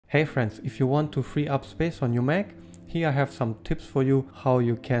Hey friends, if you want to free up space on your Mac, here I have some tips for you how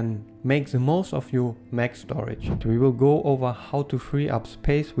you can make the most of your Mac storage. We will go over how to free up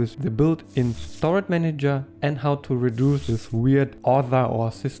space with the built-in storage manager and how to reduce this weird other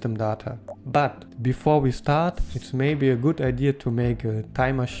or system data. But before we start, it's maybe a good idea to make a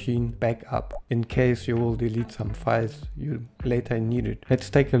Time Machine backup in case you will delete some files you later need it. Let's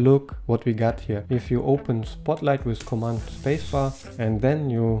take a look what we got here. If you open Spotlight with Command Spacebar and then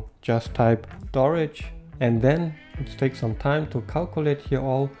you just type storage, and then it takes some time to calculate here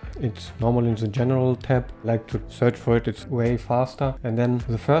all. It's normally in the general tab. I like to search for it, it's way faster. And then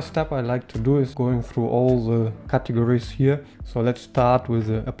the first step I like to do is going through all the categories here. So let's start with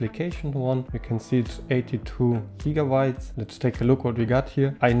the application one. You can see it's 82 gigabytes. Let's take a look what we got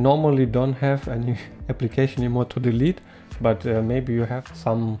here. I normally don't have any application anymore to delete, but maybe you have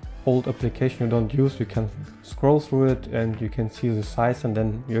some old application you don't use. You can scroll through it and you can see the size and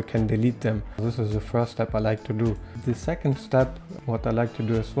then you can delete them. This is the first step I like to do. The second step, what I like to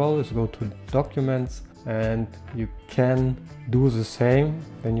do as well, is go to documents and you can do the same.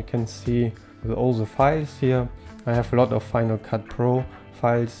 Then you can see all the files here. I have a lot of Final Cut Pro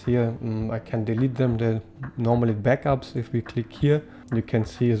files here. I can delete them. They're normally backups. If we click here, you can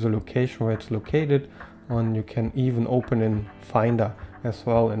see the location where it's located, and you can even open in Finder as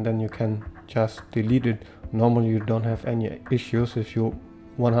well, and then you can just delete it. Normally you don't have any issues if you're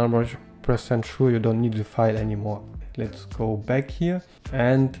 100% sure you don't need the file anymore. Let's go back here.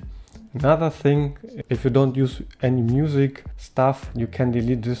 And another thing, if you don't use any music stuff, you can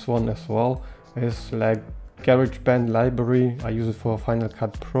delete this one as well. It's like GarageBand library. I use it for Final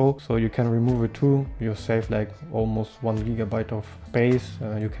Cut Pro, so you can remove it too. You save like almost 1 gigabyte of space.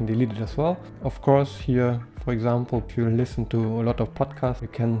 You can delete it as well. Of course, here, for example, if you listen to a lot of podcasts, you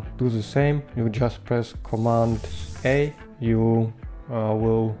can do the same. You just press Command A. You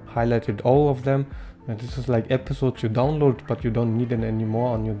will highlight it, all of them. And this is like episodes you download, but you don't need them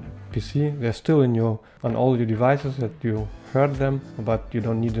anymore on your PC. They're still on all your devices that you heard them, but you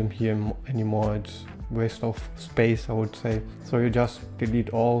don't need them here anymore. It's waste of space, I would say. So you just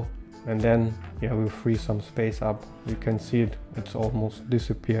delete all, and then we'll free some space up. You can see it's almost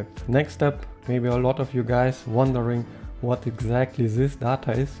disappeared. Next step, maybe a lot of you guys wondering what exactly this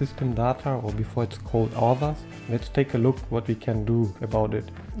data is, system data, or before it's called others. Let's take a look what we can do about it.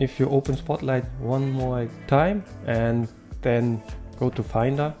 If you open Spotlight one more time and then go to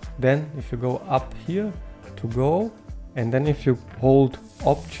Finder, then if you go up here to go, and then if you hold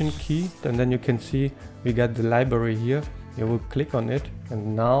Option key, and then you can see we got the library here. You will click on it,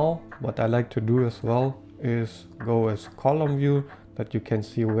 and now what I like to do as well is go as column view, that you can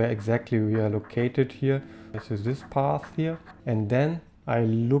see where exactly we are located here. This is this path here, and then I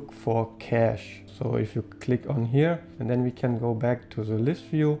look for cache. So if you click on here, and then we can go back to the list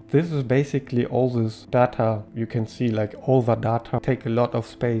view. This is basically all this data. You can see like all the data take a lot of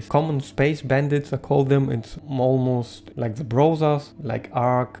space. Common space bandits, I call them. It's almost like the browsers like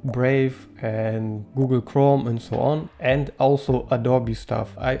Arc, Brave and Google Chrome and so on, and also Adobe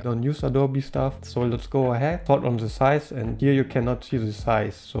stuff. I don't use Adobe stuff, so let's go ahead, sort on the size, and here you cannot see the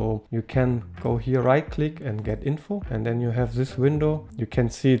size. So you can go here, right click and get info, and then you have this window. You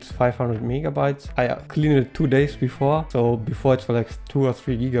can see it's 500 megabytes. I cleaned it 2 days before, so before it's for like 2 or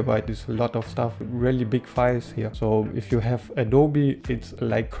 3 gigabytes. It's a lot of stuff, really big files here. So if you have Adobe, it's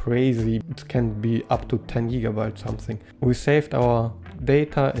like crazy. It can be up to 10 gigabytes something. We saved our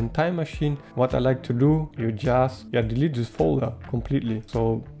data in Time Machine. What I like to do, you just delete this folder completely.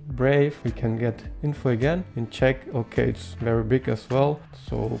 So Brave, we can get info again and check, okay, it's very big as well,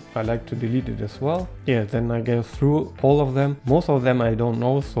 so I like to delete it as well. Then I go through all of them. Most of them I don't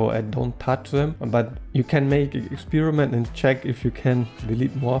know, so I don't touch them, but you can make an experiment and check if you can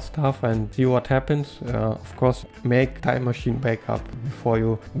delete more stuff and see what happens. Of course, make Time Machine backup before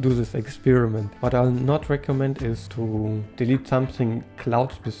you do this experiment. What I'll not recommend is to delete something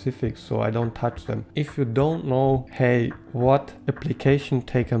cloud specific, so I don't touch them. If you don't know, hey, what application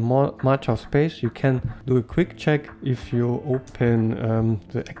take much of space, you can do a quick check if you open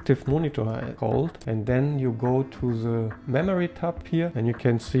the active monitor I called, and then you go to the memory tab here, and you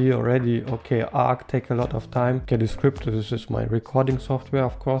can see already, okay, Arc take a lot of time. Get a script. This is my recording software,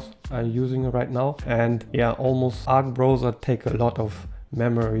 of course, I'm using it right now, and almost Arc browser take a lot of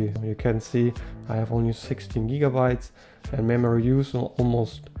memory. You can see I have only 16 gigabytes and memory use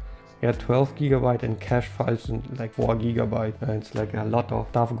almost 12 gigabyte, and cache files in like 4 gigabyte. It's like a lot of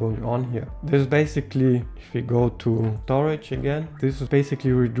stuff going on here. This is basically, if we go to storage again, this is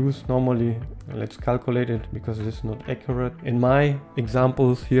basically reduced normally. Let's calculate it because this is not accurate. In my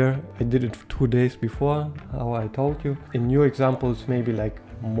examples here, I did it 2 days before, how I told you. In your examples, maybe like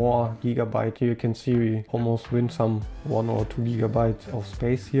more gigabyte. Here you can see we almost win some 1 or 2 gigabytes of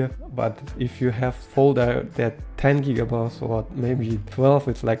space here. But if you have folder that 10 gigabytes or maybe 12,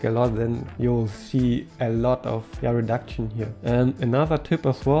 it's like a lot, then you'll see a lot of reduction here. And another tip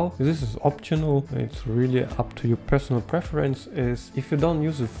as well, this is optional, it's really up to your personal preference, is if you don't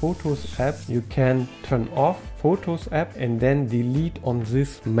use the Photos app, you can turn off Photos app and then delete on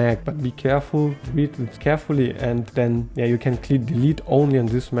this Mac. But be careful, read it carefully, and then you can click delete only on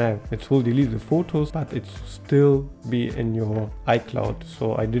this Mac. It will delete the photos, but it still be in your iCloud.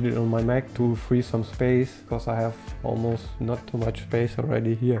 So I did it on my Mac to free some space, because I have almost not too much space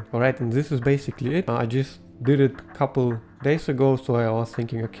already here. Alright, and this is basically it. I just did it a couple days ago, so I was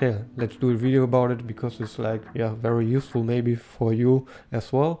thinking, okay, let's do a video about it, because it's like, very useful maybe for you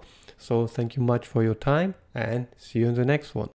as well. So thank you much for your time, and see you in the next one.